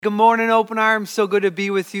Good morning, Open Arms. So good to be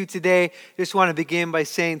with you today. Just want to begin by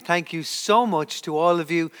saying thank you so much to all of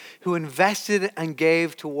you who invested and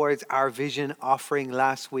gave towards our vision offering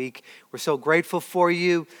last week. We're so grateful for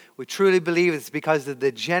you. We truly believe it's because of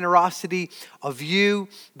the generosity of you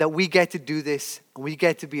that we get to do this and we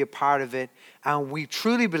get to be a part of it. And we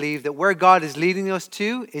truly believe that where God is leading us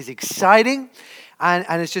to is exciting. And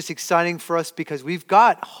it's just exciting for us because we've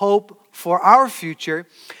got hope for our future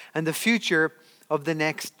and the future of the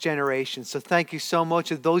next generation. So thank you so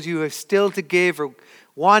much. If those of you who are still to give or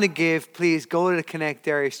want to give, please go to the Connect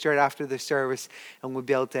area straight after the service and we'll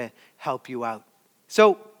be able to help you out.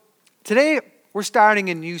 So today we're starting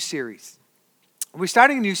a new series. We're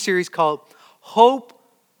starting a new series called Hope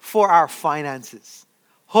for Our Finances.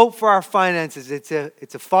 Hope for Our Finances. It's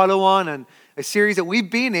a follow-on and a series that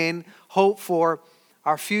we've been in, Hope for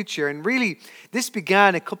Our Future. And really, this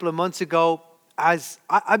began a couple of months ago as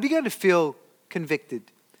I began to feel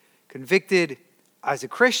convicted as a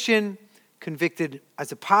Christian, convicted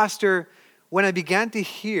as a pastor, when I began to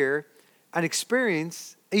hear and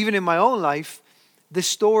experience, even in my own life, the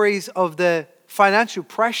stories of the financial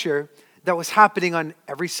pressure that was happening on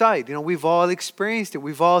every side. You know, we've all experienced it.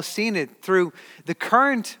 We've all seen it through the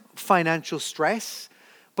current financial stress,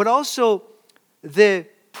 but also the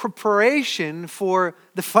preparation for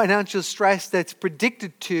the financial stress that's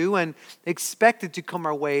predicted to and expected to come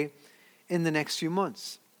our way in the next few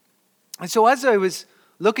months. And so as I was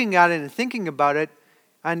looking at it and thinking about it,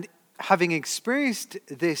 and having experienced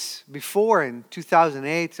this before in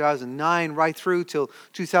 2008, 2009, right through till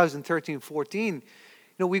 2013, 14,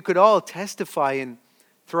 we could all testify and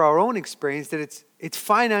through our own experience that it's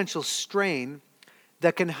financial strain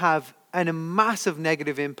that can have a massive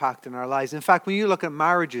negative impact in our lives. In fact, when you look at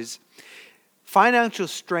marriages, financial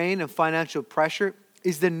strain and financial pressure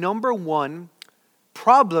is the number one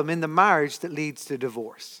problem in the marriage that leads to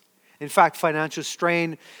divorce. In fact, financial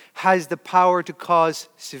strain has the power to cause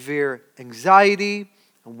severe anxiety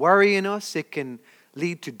and worry in us. It can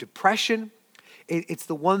lead to depression. It's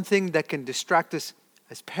the one thing that can distract us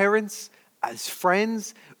as parents, as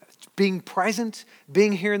friends, being present,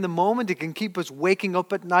 being here in the moment. It can keep us waking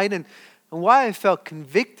up at night. And why I felt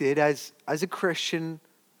convicted as a Christian,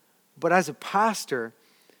 but as a pastor,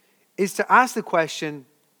 is to ask the question,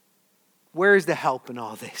 where is the help in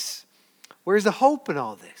all this? Where is the hope in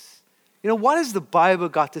all this? What has the Bible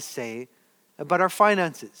got to say about our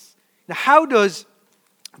finances? Now, how does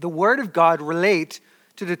the Word of God relate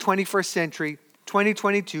to the 21st century,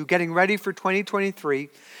 2022, getting ready for 2023,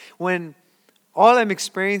 when all I'm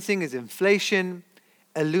experiencing is inflation,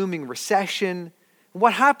 a looming recession?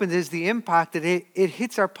 What happens is the impact that it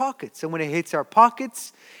hits our pockets. And when it hits our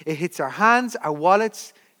pockets, it hits our hands, our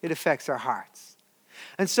wallets, it affects our hearts.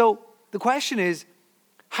 And so the question is,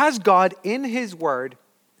 has God in His Word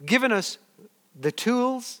given us the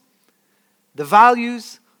tools, the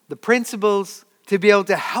values, the principles to be able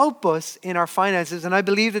to help us in our finances? And I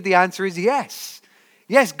believe that the answer is yes.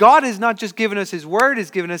 Yes, God has not just given us His Word,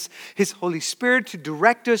 He's given us His Holy Spirit to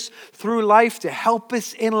direct us through life, to help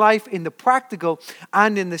us in life, in the practical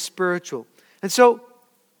and in the spiritual. And so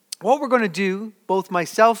what we're going to do, both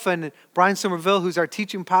myself and Brian Somerville, who's our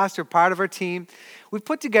teaching pastor, part of our team, we've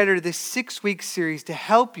put together this 6-week series to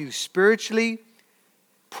help you spiritually,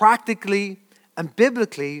 practically, and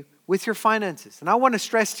biblically with your finances. And I want to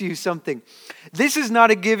stress to you something. This is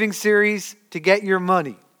not a giving series to get your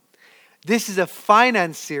money. This is a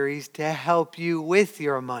finance series to help you with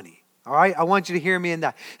your money. All right, I want you to hear me in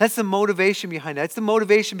that. That's the motivation behind that. It's the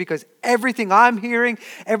motivation because everything I'm hearing,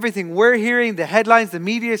 everything we're hearing, the headlines, the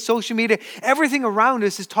media, social media, everything around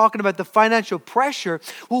us is talking about the financial pressure.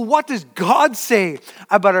 Well, what does God say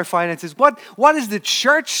about our finances? What does the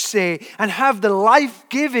church say and have the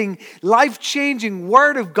life-giving, life-changing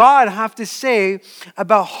Word of God have to say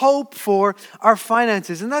about hope for our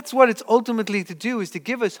finances? And that's what it's ultimately to do, is to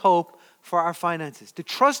give us hope for our finances, to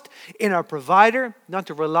trust in our provider, not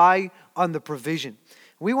to rely on the provision.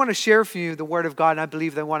 We want to share for you the Word of God, and I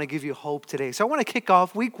believe they want to give you hope today. So I want to kick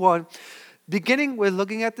off week 1, beginning with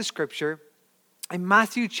looking at the scripture in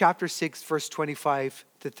Matthew chapter 6, verse 25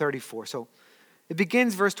 to 34. So it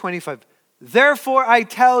begins verse 25. Therefore I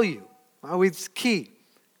tell you, well, it's key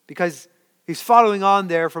because he's following on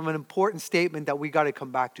there from an important statement that we got to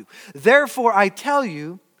come back to. Therefore I tell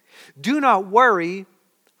you, do not worry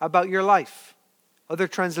about your life. Other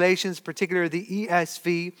translations, particularly the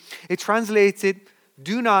ESV, it translates it,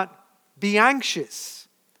 do not be anxious.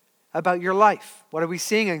 about your life? What are we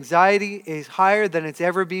seeing? Anxiety is higher than it's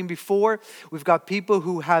ever been before. We've got people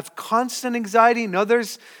who have constant anxiety, and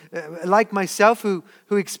others, like myself, who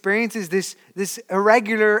experiences this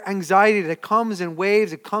irregular anxiety that comes in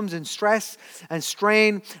waves. It comes in stress and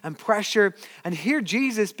strain and pressure. And here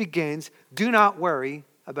Jesus begins, do not worry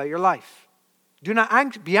about your life. Do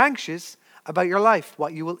not be anxious about your life,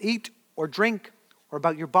 what you will eat or drink, or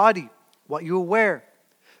about your body, what you will wear.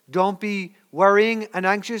 Don't be worrying and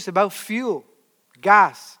anxious about fuel,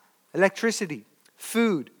 gas, electricity,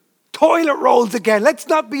 food, toilet rolls again. Let's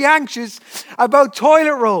not be anxious about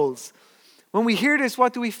toilet rolls. When we hear this,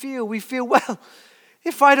 what do we feel? We feel, well,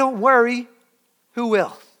 if I don't worry, who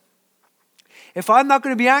will? If I'm not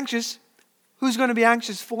going to be anxious, who's going to be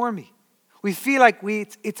anxious for me? We feel like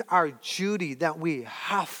it's our duty that we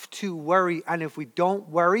have to worry. And if we don't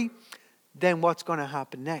worry, then what's going to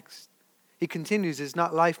happen next? He continues, is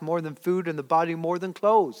not life more than food and the body more than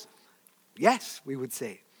clothes? Yes, we would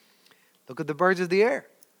say. Look at the birds of the air.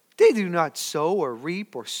 They do not sow or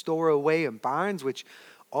reap or store away in barns, which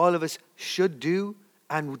all of us should do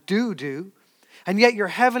and do. And yet your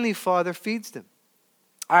heavenly Father feeds them.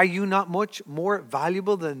 Are you not much more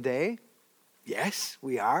valuable than they? Yes,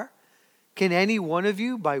 we are. Can any one of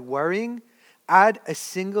you, by worrying, add a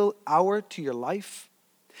single hour to your life?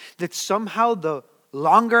 That somehow the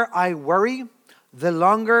longer I worry, the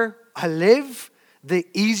longer I live, the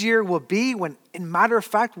easier it will be. When, in matter of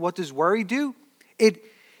fact, what does worry do?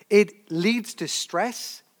 It leads to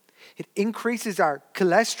stress. It increases our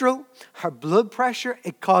cholesterol, our blood pressure.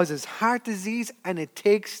 It causes heart disease, and it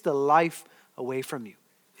takes the life away from you.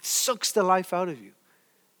 It sucks the life out of you.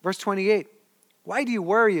 Verse 28, why do you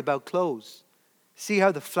worry about clothes? See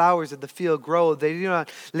how the flowers of the field grow. They do not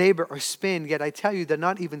labor or spin. Yet I tell you that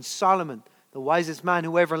not even Solomon, the wisest man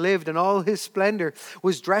who ever lived in all his splendor,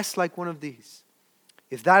 was dressed like one of these.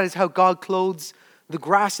 If that is how God clothes the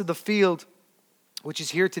grass of the field, which is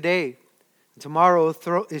here today, and tomorrow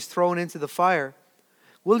is thrown into the fire,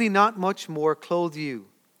 will he not much more clothe you,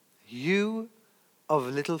 you of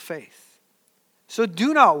little faith? So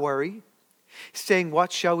do not worry, saying,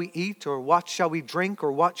 what shall we eat, or what shall we drink,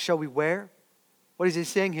 or what shall we wear? What is he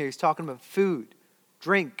saying here? He's talking about food,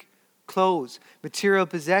 drink, clothes, material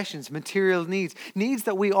possessions, material needs. Needs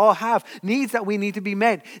that we all have. Needs that we need to be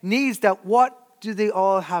met. Needs that, what do they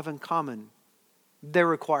all have in common? They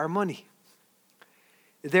require money.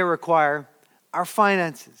 They require our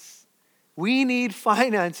finances. We need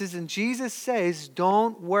finances, and Jesus says,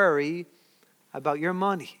 don't worry about your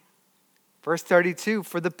money. Verse 32,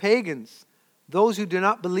 for the pagans, those who do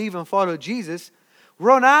not believe and follow Jesus,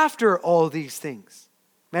 run after all these things.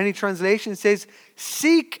 Many translations says,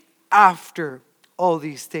 seek after all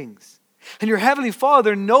these things. And your heavenly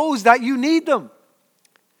Father knows that you need them.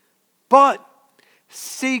 But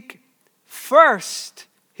seek first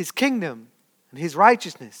his kingdom and his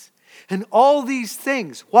righteousness. And all these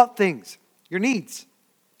things, what things? Your needs.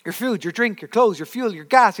 Your food, your drink, your clothes, your fuel, your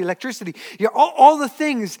gas, your electricity, all the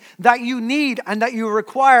things that you need and that you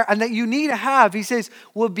require and that you need to have, he says,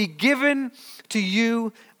 will be given to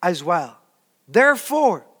you as well.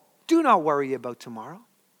 Therefore, do not worry about tomorrow.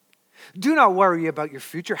 Do not worry about your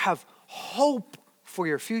future. Have hope for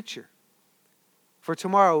your future. For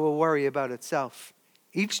tomorrow will worry about itself.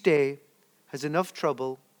 Each day has enough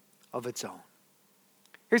trouble of its own.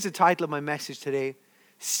 Here's the title of my message today.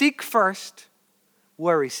 Seek first,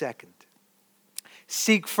 worry second.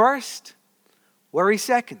 Seek first, worry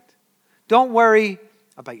second. Don't worry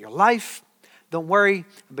about your life. Don't worry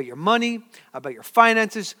about your money, about your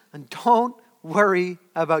finances, and don't worry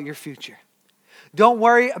about your future. Don't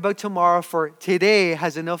worry about tomorrow, for today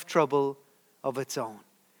has enough trouble of its own.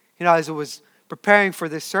 You know, as I was preparing for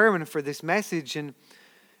this sermon, for this message, and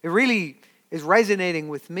it really is resonating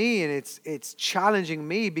with me, and it's challenging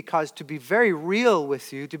me, because to be very real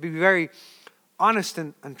with you, to be very honest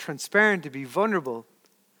and transparent, to be vulnerable,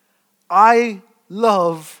 I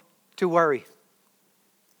love to worry.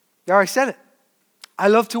 There, I said it. I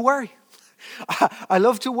love to worry. I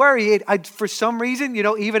love to worry. For some reason,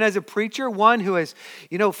 even as a preacher, one who has,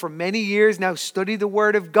 for many years now studied the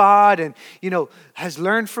Word of God and, has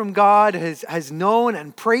learned from God, has known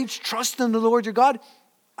and preached, trust in the Lord your God,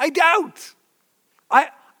 I doubt.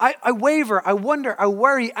 I waver, I wonder, I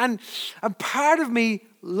worry, and part of me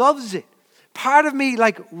loves it. Part of me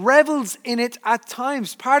revels in it at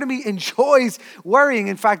times. Part of me enjoys worrying.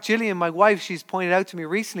 In fact, Gillian, my wife, she's pointed out to me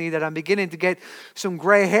recently that I'm beginning to get some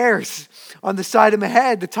gray hairs on the side of my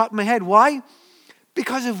head, the top of my head. Why?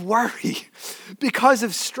 Because of worry, because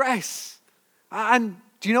of stress. And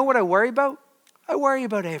do you know what I worry about? I worry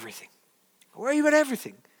about everything. I worry about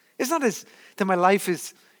everything. It's not as that my life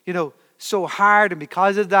is, so hard, and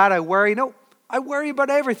because of that, I worry. No, I worry about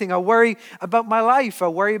everything. I worry about my life. I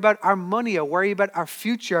worry about our money. I worry about our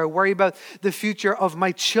future. I worry about the future of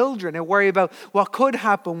my children. I worry about what could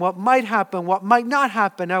happen, what might not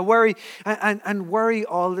happen. I worry and worry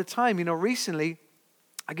all the time. Recently,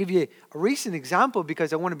 I'll give you a recent example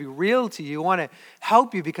because I want to be real to you. I want to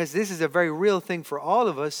help you because this is a very real thing for all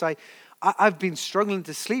of us. I've been struggling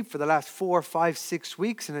to sleep for the last 4, 5, 6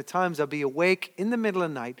 weeks, and at times I'll be awake in the middle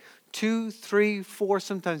of the night, 2, 3, 4,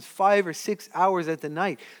 sometimes 5 or 6 hours at the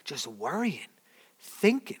night, just worrying,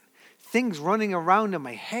 thinking, things running around in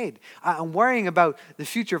my head. I'm worrying about the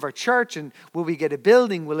future of our church, and will we get a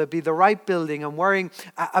building? Will it be the right building? I'm worrying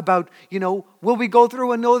about, will we go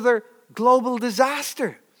through another global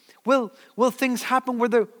disaster? Will things happen where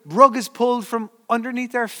the rug is pulled from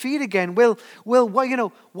underneath our feet again? What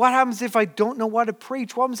happens if I don't know what to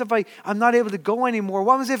preach? What happens if I'm not able to go anymore?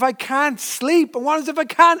 What happens if I can't sleep? And what happens if I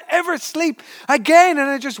can't ever sleep again? And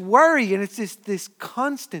I just worry. And it's this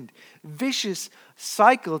constant, vicious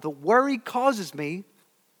cycle that worry causes me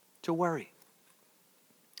to worry.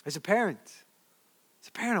 As a parent,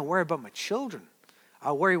 I worry about my children.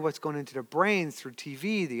 I worry what's going into their brains through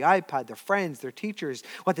TV, the iPad, their friends, their teachers,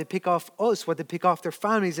 what they pick off us, what they pick off their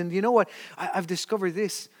families. And you know what? I've discovered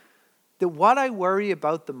this, that what I worry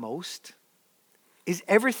about the most is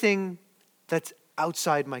everything that's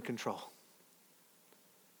outside my control.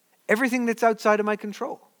 Everything that's outside of my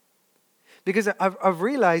control. Because I've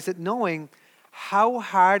realized that knowing how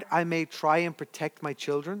hard I may try and protect my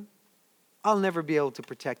children, I'll never be able to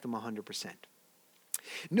protect them 100%.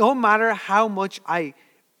 No matter how much I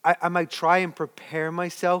might try and prepare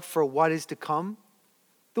myself for what is to come,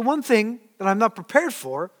 the one thing that I'm not prepared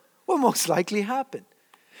for will most likely happen.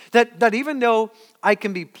 That even though I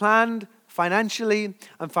can be planned financially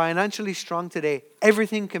and financially strong today,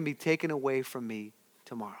 everything can be taken away from me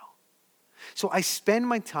tomorrow. So I spend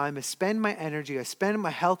my time, I spend my energy, I spend my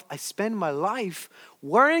health, I spend my life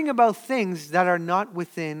worrying about things that are not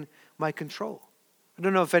within my control. I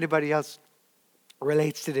don't know if anybody else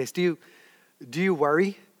relates to this. Do you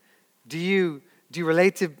worry? Do you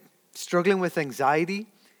relate to struggling with anxiety?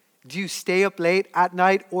 Do you stay up late at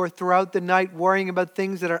night or throughout the night worrying about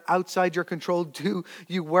things that are outside your control? Do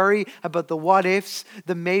you worry about the what ifs,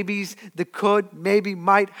 the maybes, the could, maybe,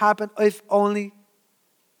 might happen, if only?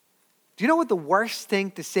 Do you know what the worst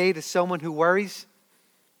thing to say to someone who worries?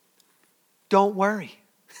 Don't worry.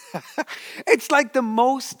 It's like the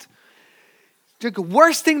worst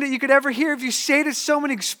thing that you could ever hear. If you say to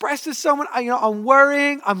someone, express to someone, I'm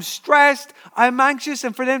worrying, I'm stressed, I'm anxious,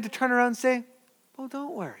 and for them to turn around and say, well,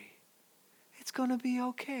 don't worry. It's going to be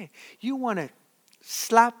okay. You want to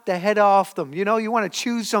slap the head off them. You want to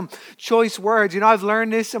choose some choice words. I've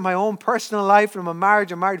learned this in my own personal life and my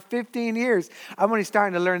marriage. I'm married 15 years. I'm only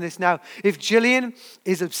starting to learn this now. If Jillian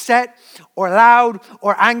is upset or loud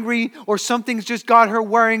or angry or something's just got her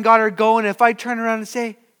worrying, got her going, if I turn around and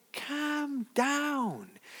say, calm down.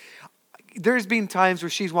 There's been times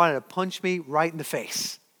where she's wanted to punch me right in the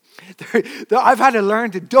face. I've had to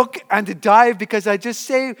learn to duck and to dive because I just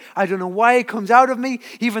say, I don't know why it comes out of me,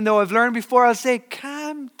 even though I've learned before, I'll say,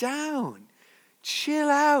 calm down, chill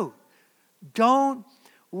out, don't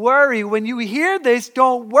worry. When you hear this,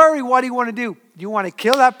 don't worry. What do you want to do? You want to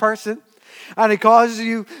kill that person, and it causes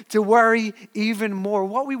you to worry even more.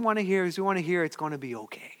 What we want to hear is it's going to be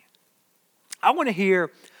okay. I want to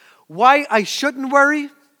hear why I shouldn't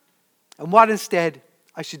worry and what instead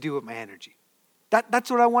I should do with my energy.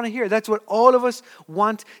 That's what I want to hear. That's what all of us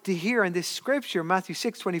want to hear. In this scripture, Matthew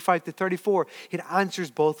 6:25-34, it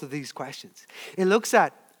answers both of these questions. It looks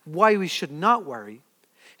at why we should not worry,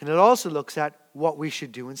 and it also looks at what we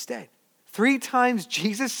should do instead. 3 times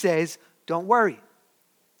Jesus says, don't worry.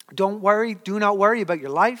 Don't worry. Do not worry about your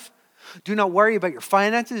life. Do not worry about your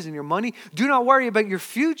finances and your money. Do not worry about your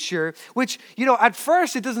future, which, at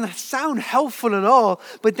first it doesn't sound helpful at all,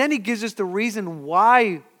 but then he gives us the reason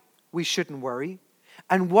why we shouldn't worry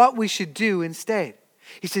and what we should do instead.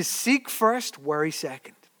 He says, seek first, worry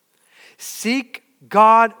second. Seek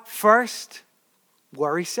God first,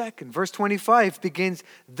 worry second. Verse 25 begins,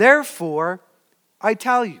 therefore I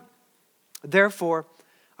tell you. Therefore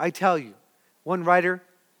I tell you. One writer,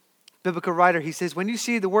 biblical writer, he says, when you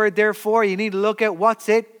see the word therefore, you need to look at what's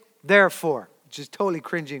it there for, which is totally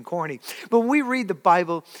cringy and corny. But when we read the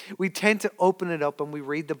Bible, we tend to open it up and we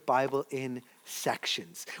read the Bible in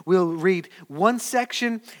sections. We'll read one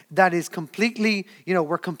section that is completely,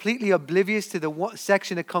 we're completely oblivious to the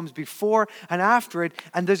section that comes before and after it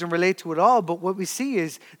and doesn't relate to it all. But what we see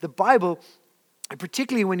is the Bible, and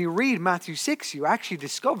particularly when you read Matthew 6, you actually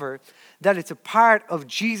discover that it's a part of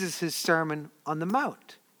Jesus' Sermon on the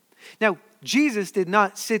Mount. Now, Jesus did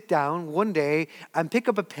not sit down one day and pick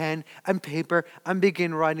up a pen and paper and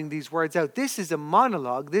begin writing these words out. This is a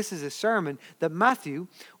monologue. This is a sermon that Matthew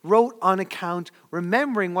wrote on account,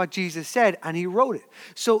 remembering what Jesus said, and he wrote it.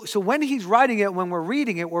 So when he's writing it, when we're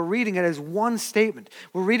reading it as one statement.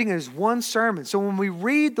 We're reading it as one sermon. So when we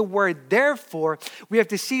read the word therefore, we have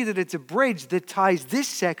to see that it's a bridge that ties this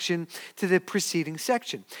section to the preceding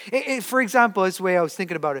section. For example, that's the way I was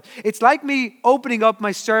thinking about it. It's like me opening up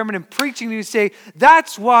my sermon and preaching to you, say,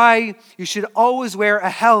 that's why you should always wear a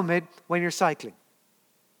helmet when you're cycling.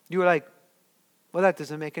 You were like, well, that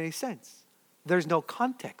doesn't make any sense. There's no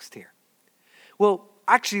context here. Well,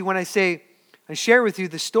 actually, when I say and share with you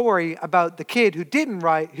the story about the kid who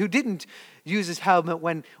didn't use his helmet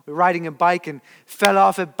when riding a bike and fell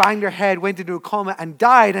off it, banged her head, went into a coma and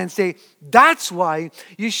died, and say, that's why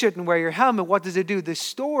you shouldn't wear your helmet. What does it do? The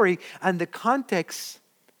story and the context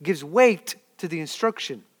gives weight to the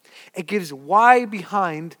instruction. It gives why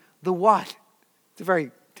behind the what. It's a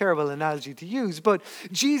very terrible analogy to use, but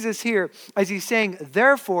Jesus here, as he's saying,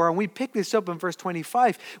 therefore, and we pick this up in verse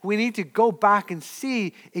 25, we need to go back and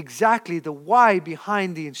see exactly the why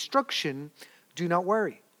behind the instruction, do not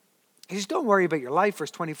worry. Just don't worry about your life,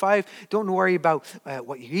 verse 25. Don't worry about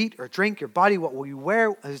what you eat or drink, your body, what will you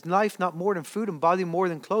wear. Is life not more than food and body more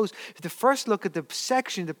than clothes? The first look at the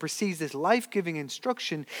section that precedes this life-giving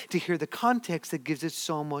instruction to hear the context that gives it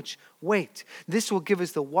so much weight. This will give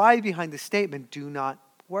us the why behind the statement, do not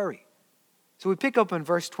worry. So we pick up in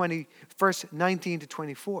verse 19 to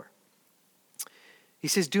 24. He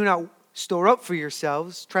says, do not store up for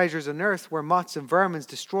yourselves treasures on earth where moths and vermin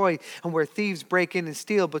destroy and where thieves break in and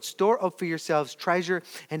steal, but store up for yourselves treasure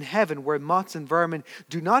in heaven where moths and vermin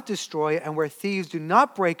do not destroy and where thieves do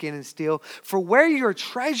not break in and steal. For where your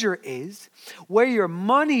treasure is, where your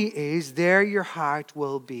money is, there your heart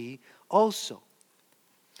will be also.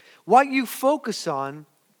 What you focus on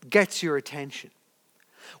gets your attention.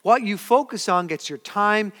 What you focus on gets your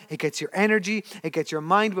time, it gets your energy, it gets your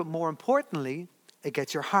mind, but more importantly, it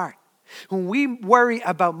gets your heart. When we worry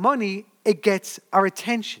about money, it gets our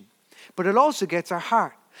attention, but it also gets our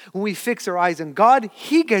heart. When we fix our eyes on God,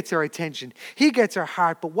 He gets our attention. He gets our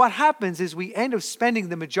heart. But what happens is we end up spending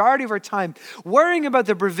the majority of our time worrying about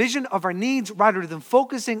the provision of our needs rather than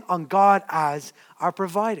focusing on God as our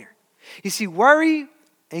provider. You see, worry,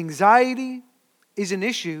 anxiety is an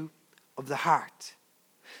issue of the heart.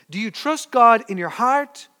 Do you trust God in your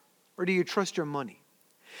heart, or do you trust your money?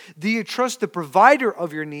 Do you trust the provider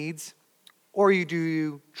of your needs, or do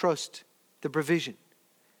you trust the provision?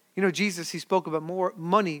 You know, Jesus, he spoke about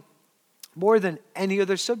money more than any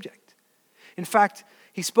other subject. In fact,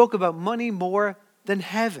 he spoke about money more than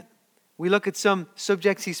heaven. We look at some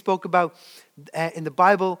subjects he spoke about in the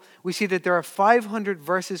Bible. We see that there are 500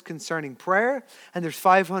 verses concerning prayer, and there's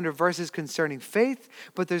 500 verses concerning faith,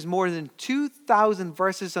 but there's more than 2,000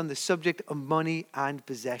 verses on the subject of money and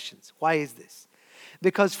possessions. Why is this?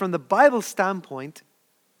 Because from the Bible standpoint,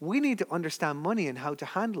 we need to understand money and how to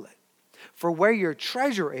handle it. For where your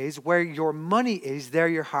treasure is, where your money is, there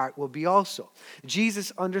your heart will be also.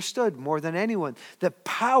 Jesus understood more than anyone the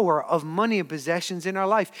power of money and possessions in our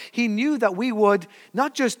life. He knew that we would,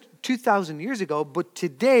 not just 2,000 years ago, but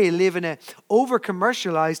today live in an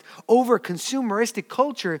over-commercialized, over-consumeristic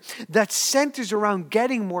culture that centers around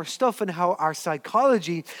getting more stuff, and how our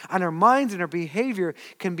psychology and our minds and our behavior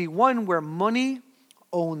can be one where money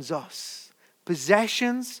owns us.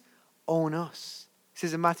 Possessions own us. It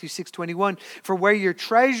says in Matthew 6:21, for where your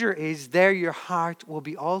treasure is, there your heart will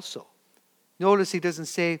be also. Notice he doesn't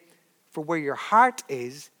say, for where your heart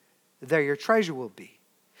is, there your treasure will be.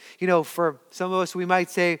 You know, for some of us, we might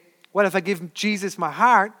say, well, if I give Jesus my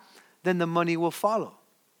heart, then the money will follow.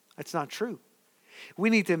 That's not true. We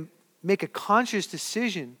need to make a conscious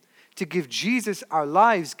decision to give Jesus our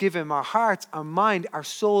lives, give him our hearts, our mind, our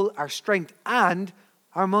soul, our strength, and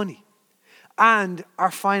our money. And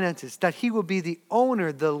our finances, that he will be the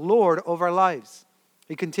owner, the Lord of our lives.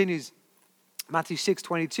 He continues, Matthew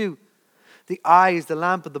 6:22, the eye is the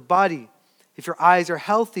lamp of the body. If your eyes are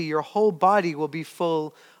healthy, your whole body will be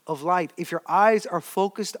full of light. If your eyes are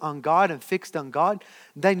focused on God and fixed on God,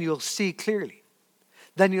 then you'll see clearly.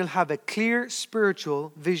 Then you'll have a clear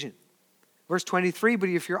spiritual vision. Verse 23, but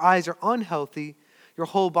if your eyes are unhealthy, your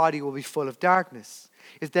whole body will be full of darkness.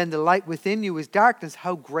 If then the light within you is darkness,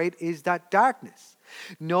 how great is that darkness?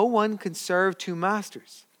 No one can serve two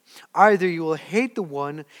masters. Either you will hate the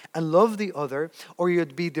one and love the other, or you'll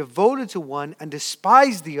be devoted to one and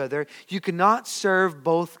despise the other. You cannot serve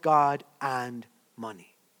both God and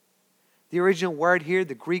money. The original word here,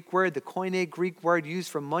 the Greek word, the koine Greek word used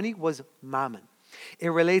for money was mammon. It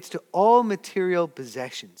relates to all material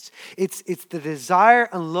possessions. It's the desire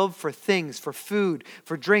and love for things, for food,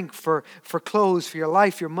 for drink, for clothes, for your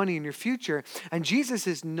life, your money, and your future. And Jesus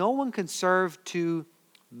says no one can serve two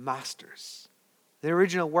masters. The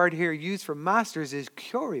original word here used for masters is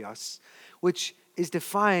kurios, which is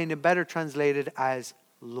defined and better translated as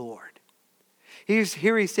Lord.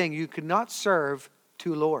 Here he's saying you cannot serve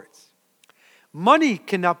two lords. Money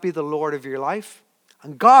cannot be the Lord of your life,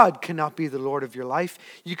 and God cannot be the Lord of your life.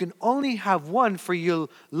 You can only have one, for you'll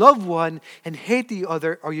love one and hate the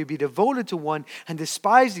other, or you'll be devoted to one and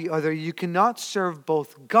despise the other. You cannot serve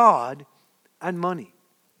both God and money.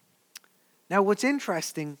 Now, what's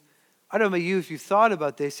interesting, I don't know about you if you've thought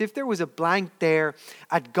about this, if there was a blank there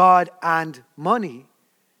at God and money,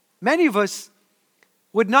 many of us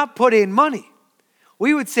would not put in money.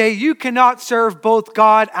 We would say you cannot serve both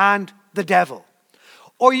God and the devil.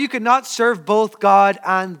 Or you cannot serve both God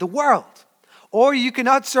and the world. Or you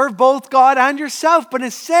cannot serve both God and yourself. But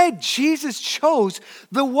instead, Jesus chose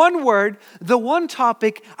the one word, the one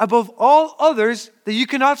topic above all others, that you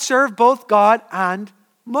cannot serve both God and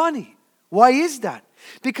money. Why is that?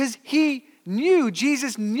 Because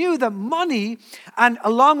Jesus knew that money, and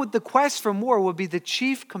along with the quest for more, would be the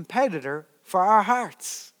chief competitor for our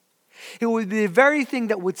hearts. It would be the very thing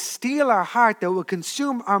that would steal our heart, that would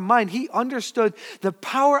consume our mind. He understood the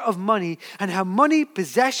power of money and how money,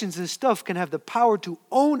 possessions, and stuff can have the power to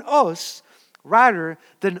own us rather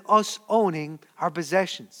than us owning our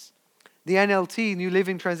possessions. The NLT, New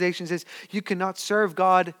Living Translation, says you cannot serve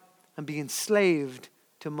God and be enslaved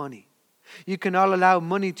to money. You cannot allow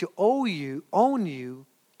money to own you,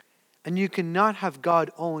 and you cannot have God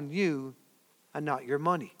own you and not your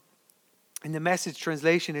money. In the Message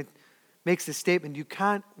translation, it makes the statement, you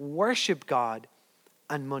can't worship God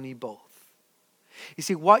and money both. You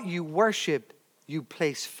see, what you worship, you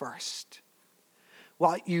place first.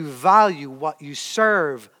 What you value, what you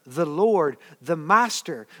serve, the Lord, the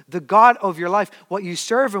Master, the God of your life, what you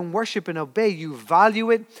serve and worship and obey, you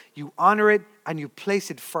value it, you honor it, and you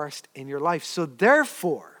place it first in your life. So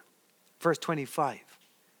therefore, verse 25,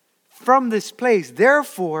 from this place,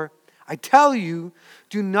 therefore, I tell you,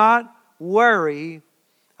 do not worry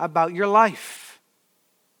about your life.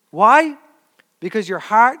 Why? Because your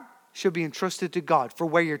heart should be entrusted to God. For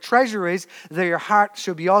where your treasure is, there your heart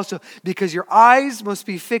should be also. Because your eyes must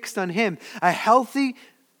be fixed on Him. A healthy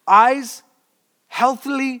eyes,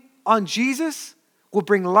 healthily on Jesus, will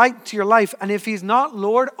bring light to your life. And if He's not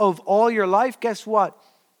Lord of all your life, guess what?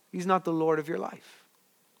 He's not the Lord of your life.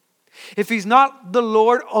 If He's not the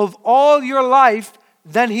Lord of all your life,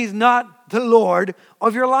 then He's not the Lord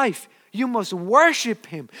of your life. You must worship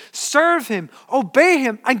Him, serve Him, obey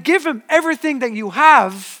Him, and give Him everything that you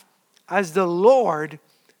have as the Lord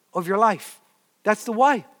of your life. That's the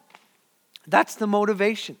why. That's the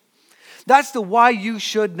motivation. That's the why you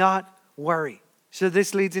should not worry. So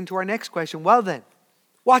this leads into our next question. Well then,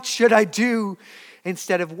 what should I do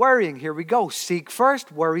instead of worrying? Here we go. Seek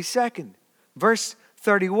first, worry second. Verse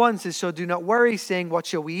 31 says, so do not worry, saying, what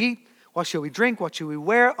shall we eat? What shall we drink? What shall we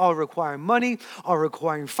wear? All require money, all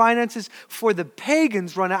requiring finances. For the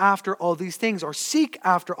pagans run after all these things, or seek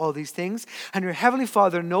after all these things. And your heavenly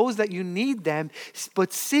Father knows that you need them.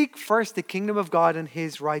 But seek first the kingdom of God and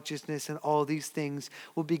His righteousness, and all these things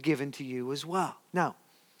will be given to you as well. Now,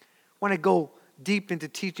 I want to go deep into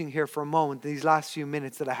teaching here for a moment, these last few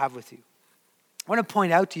minutes that I have with you. I want to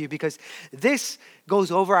point out to you, because this goes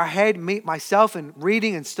over our head, myself, and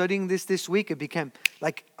reading and studying this week. It became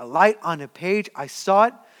like a light on a page. I saw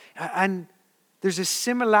it, and there's a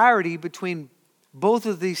similarity between both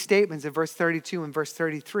of these statements in verse 32 and verse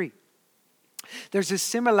 33. There's a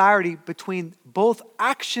similarity between both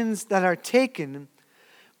actions that are taken,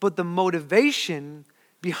 but the motivation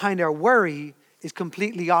behind our worry is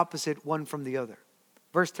completely opposite one from the other.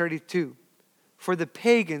 Verse 32, for the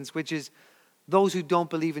pagans, which is those who don't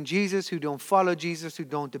believe in Jesus, who don't follow Jesus, who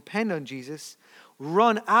don't depend on Jesus,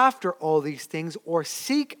 run after all these things or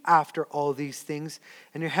seek after all these things,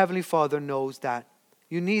 and your heavenly Father knows that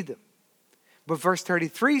you need them. But verse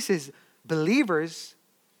 33 says, believers,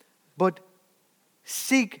 but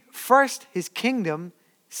seek first His kingdom.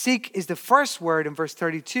 Seek is the first word in verse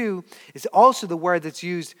 32. It's also the word that's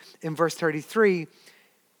used in verse 33.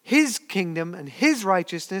 His kingdom and His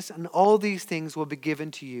righteousness, and all these things will be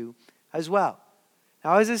given to you as well.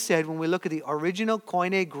 Now, as I said, when we look at the original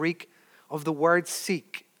Koine Greek of the word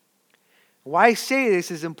seek, why I say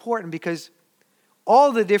this is important, because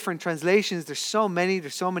all the different translations, there's so many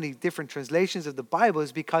different translations of the Bible,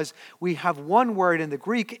 is because we have one word in the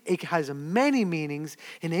Greek. It has many meanings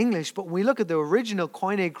in English, but when we look at the original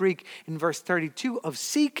Koine Greek in verse 32 of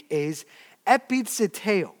seek is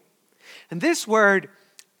Epizeteo. And this word,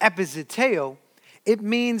 epizeteo, it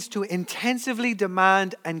means to intensively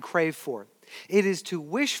demand and crave for. It is to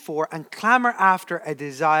wish for and clamor after a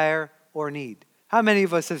desire or need. How many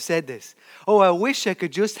of us have said this? Oh, I wish I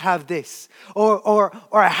could just have this. Or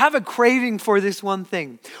I have a craving for this one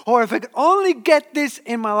thing. Or if I could only get this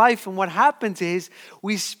in my life. And what happens is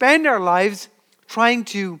we spend our lives trying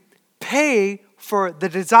to pay for the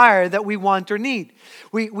desire that we want or need.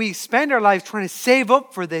 We spend our lives trying to save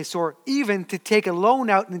up for this, or even to take a loan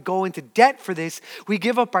out and go into debt for this. We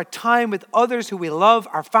give up our time with others who we love,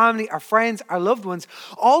 our family, our friends, our loved ones,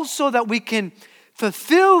 all so that we can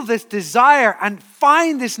fulfill this desire and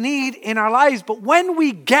find this need in our lives. But when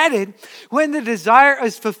we get it, when the desire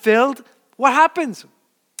is fulfilled, what happens?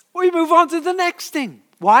 We move on to the next thing.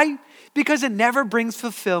 Why? Because it never brings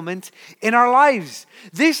fulfillment in our lives.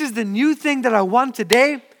 This is the new thing that I want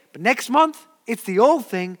today, but next month it's the old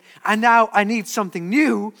thing, and now I need something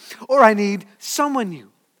new, or I need someone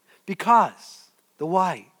new. Because, the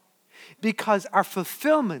why? Because our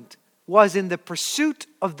fulfillment was in the pursuit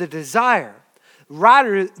of the desire,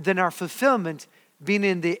 rather than our fulfillment being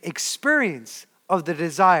in the experience of the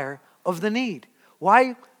desire of the need.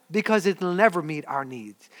 Why? Because it'll never meet our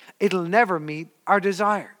needs. It'll never meet our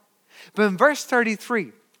desire. But in verse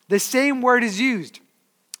 33, the same word is used.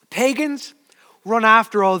 Pagans run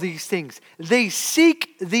after all these things. They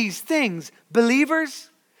seek these things. Believers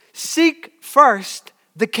seek first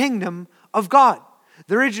the kingdom of God.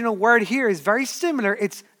 The original word here is very similar.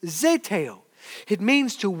 It's zeteo. It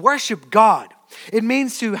means to worship God. It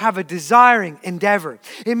means to have a desiring endeavor.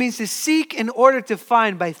 It means to seek in order to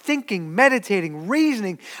find by thinking, meditating,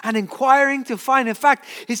 reasoning, and inquiring to find. In fact,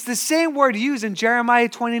 it's the same word used in Jeremiah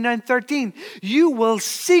 29:13. You will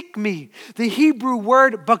seek me. The Hebrew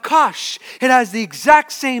word bakash. It has the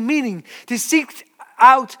exact same meaning. To seek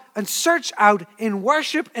out and search out in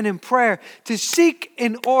worship and in prayer. To seek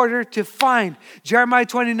in order to find. Jeremiah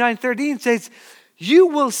 29:13 says, you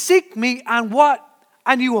will seek me and what?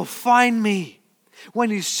 And you will find me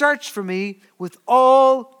when you search for me with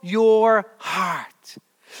all your heart.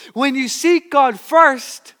 When you seek God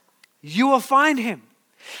first, you will find him.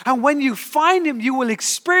 And when you find him, you will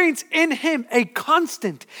experience in him a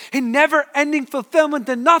constant and never-ending fulfillment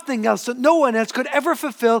that nothing else, that no one else could ever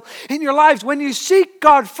fulfill in your lives. When you seek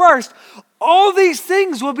God first, all these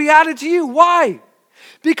things will be added to you. Why?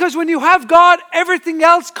 Because when you have God, everything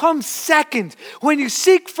else comes second. When you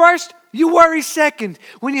seek first, you worry second.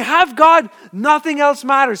 When you have God, nothing else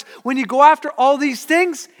matters. When you go after all these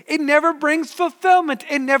things, it never brings fulfillment.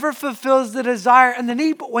 It never fulfills the desire and the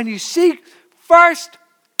need. But when you seek first,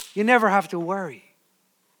 you never have to worry.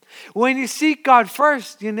 When you seek God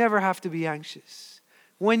first, you never have to be anxious.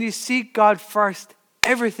 When you seek God first,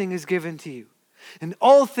 everything is given to you. And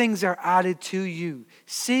all things are added to you.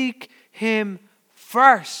 Seek him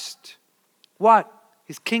first. What?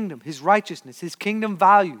 His kingdom, his righteousness, his kingdom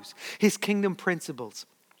values, his kingdom principles.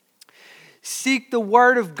 Seek the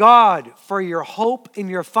word of God for your hope in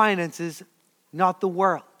your finances, not the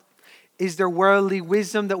world. Is there worldly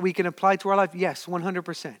wisdom that we can apply to our life? Yes,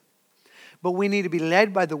 100%. But we need to be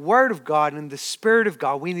led by the word of God and the Spirit of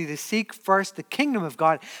God. We need to seek first the kingdom of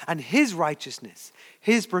God and his righteousness,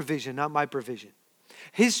 his provision, not my provision,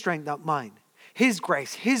 his strength, not mine, his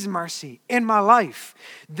grace, his mercy in my life.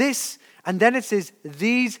 This, and then it says,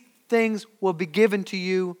 these things will be given to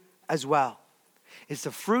you as well. It's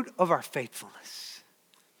the fruit of our faithfulness.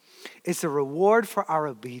 It's a reward for our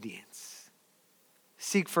obedience.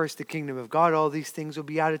 Seek first the kingdom of God. All these things will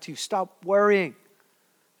be added to you. Stop worrying.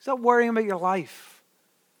 Stop worrying about your life.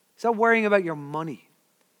 Stop worrying about your money.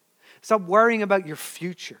 Stop worrying about your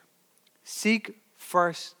future. Seek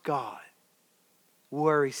first God.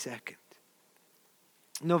 Worry second.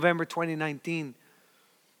 November 2019,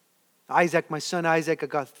 Isaac, my son Isaac, I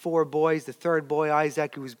got 4 boys. The third boy,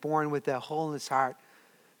 Isaac, he was born with a hole in his heart.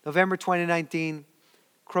 November 2019,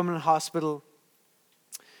 Crumlin Hospital.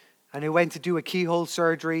 And he went to do a keyhole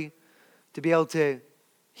surgery to be able to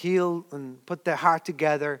heal and put the heart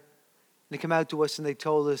together. And they came out to us and they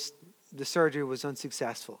told us the surgery was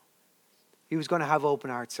unsuccessful. He was going to have open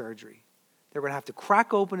heart surgery. They were going to have to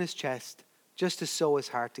crack open his chest just to sew his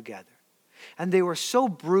heart together. And they were so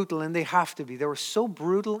brutal, and they have to be. They were so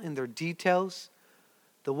brutal in their details,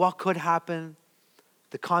 the what could happen,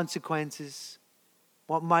 the consequences,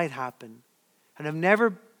 what might happen. And I've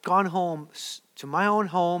never gone home to my own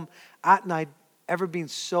home at night, ever been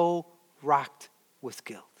so racked with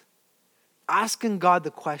guilt. Asking God the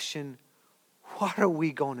question, what are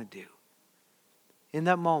we going to do? In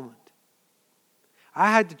that moment, I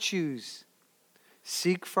had to choose,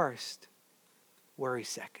 seek first, worry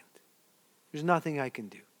second. There's nothing I can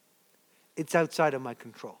do. It's outside of my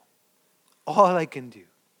control. All I can do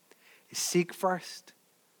is seek first,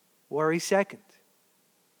 worry second.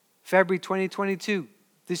 February 2022,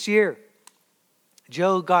 this year,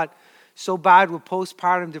 Jill got so bad with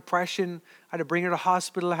postpartum depression. I had to bring her to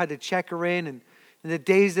hospital. I had to check her in. And in the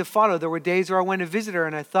days that followed, there were days where I went to visit her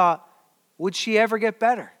and I thought, would she ever get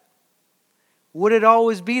better? Would it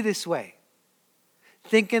always be this way?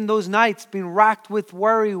 Thinking those nights, being racked with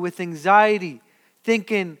worry, with anxiety,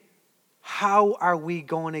 thinking, how are we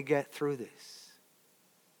going to get through this?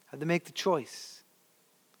 I had to make the choice.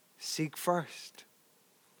 Seek first,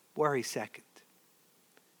 worry second.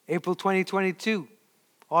 April 2022,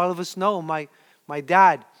 all of us know my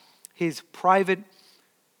dad, his private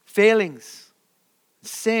failings,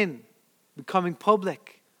 sin, becoming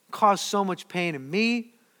public, caused so much pain in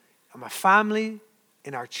me, and my family,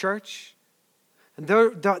 in our church. And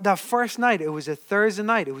that first night, it was a Thursday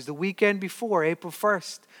night. It was the weekend before, April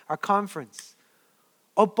 1st, our conference.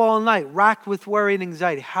 Up all night, racked with worry and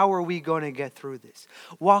anxiety. How are we going to get through this?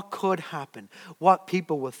 What could happen? What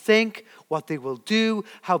people will think, what they will do,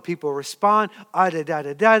 how people respond.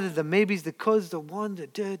 The maybes, the coulds, the one, the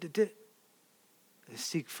da.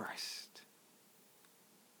 Seek first.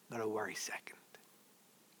 I'm going to worry second.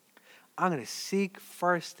 I'm going to seek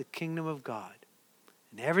first the kingdom of God.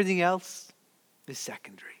 And everything else is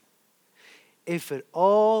secondary. If it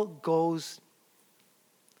all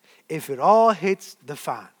hits the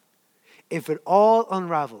fan, if it all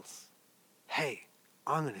unravels, hey,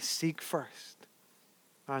 I'm going to seek first.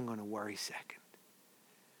 I'm going to worry second.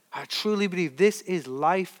 I truly believe this is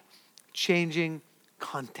life-changing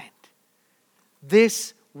content.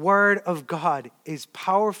 This word of God is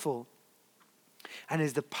powerful and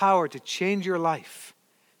is the power to change your life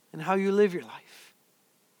and how you live your life.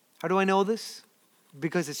 How do I know this?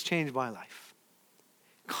 Because it's changed my life.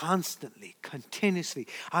 Constantly, continuously.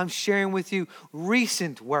 I'm sharing with you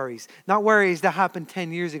recent worries, not worries that happened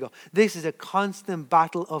 10 years ago. This is a constant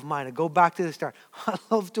battle of mine. I go back to the start. I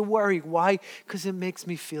love to worry. Why? Because it makes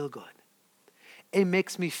me feel good. It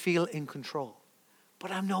makes me feel in control.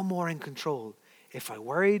 But I'm no more in control if I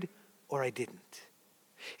worried or I didn't.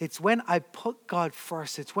 It's when I put God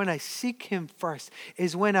first. It's when I seek Him first.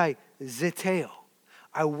 It's when I zeteo.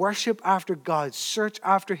 I worship after God, search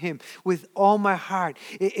after Him with all my heart.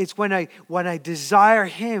 It's when I desire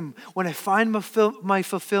Him, when I find my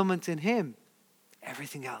fulfillment in Him,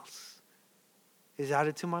 everything else is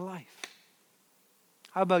added to my life.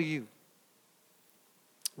 How about you?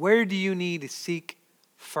 Where do you need to seek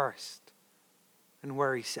first and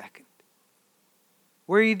worry second?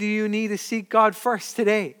 Where do you need to seek God first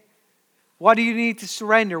today? What do you need to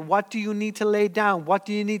surrender? What do you need to lay down? What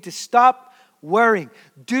do you need to stop worrying?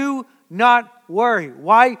 Do not worry.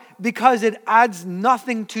 Why? Because it adds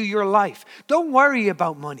nothing to your life. Don't worry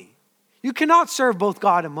about money. You cannot serve both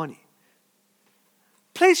God and money.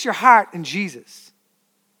 Place your heart in Jesus.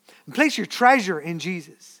 And place your treasure in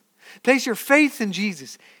Jesus. Place your faith in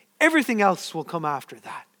Jesus. Everything else will come after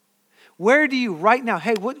that. Where do you right now?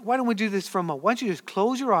 Hey, why don't we do this for a moment? Why don't you just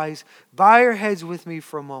close your eyes, bow your heads with me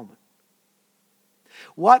for a moment.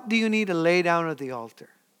 What do you need to lay down at the altar?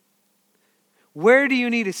 Where do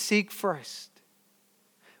you need to seek first?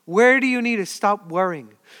 Where do you need to stop worrying?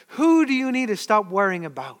 Who do you need to stop worrying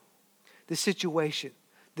about? The situation,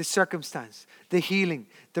 the circumstance, the healing,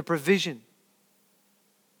 the provision.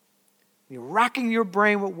 You're racking your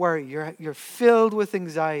brain with worry. You're filled with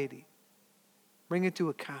anxiety. Bring it to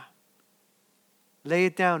a calm. Lay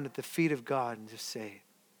it down at the feet of God and just say,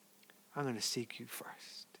 I'm going to seek you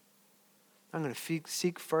first. I'm going to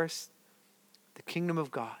seek first the kingdom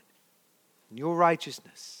of God and your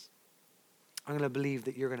righteousness. I'm going to believe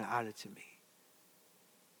that you're going to add it to me.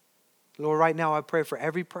 Lord, right now I pray for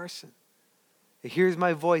every person that hears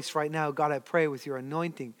my voice right now. God, I pray with your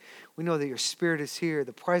anointing. We know that your Spirit is here.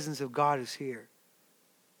 The presence of God is here.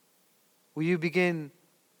 Will you begin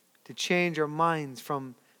to change our minds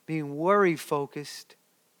from being worry-focused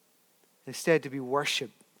instead to be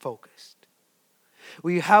worship-focused?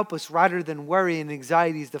 Will you help us rather than worry and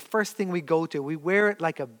anxiety is the first thing we go to? We wear it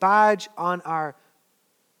like a badge on our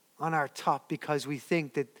top because we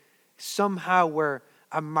think that somehow we're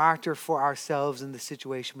a martyr for ourselves in the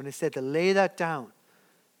situation. But instead to lay that down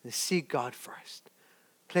and seek God first.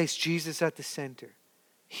 Place Jesus at the center.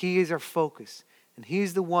 He is our focus. And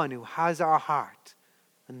He's the one who has our heart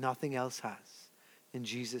and nothing else has. In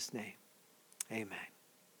Jesus' name, amen.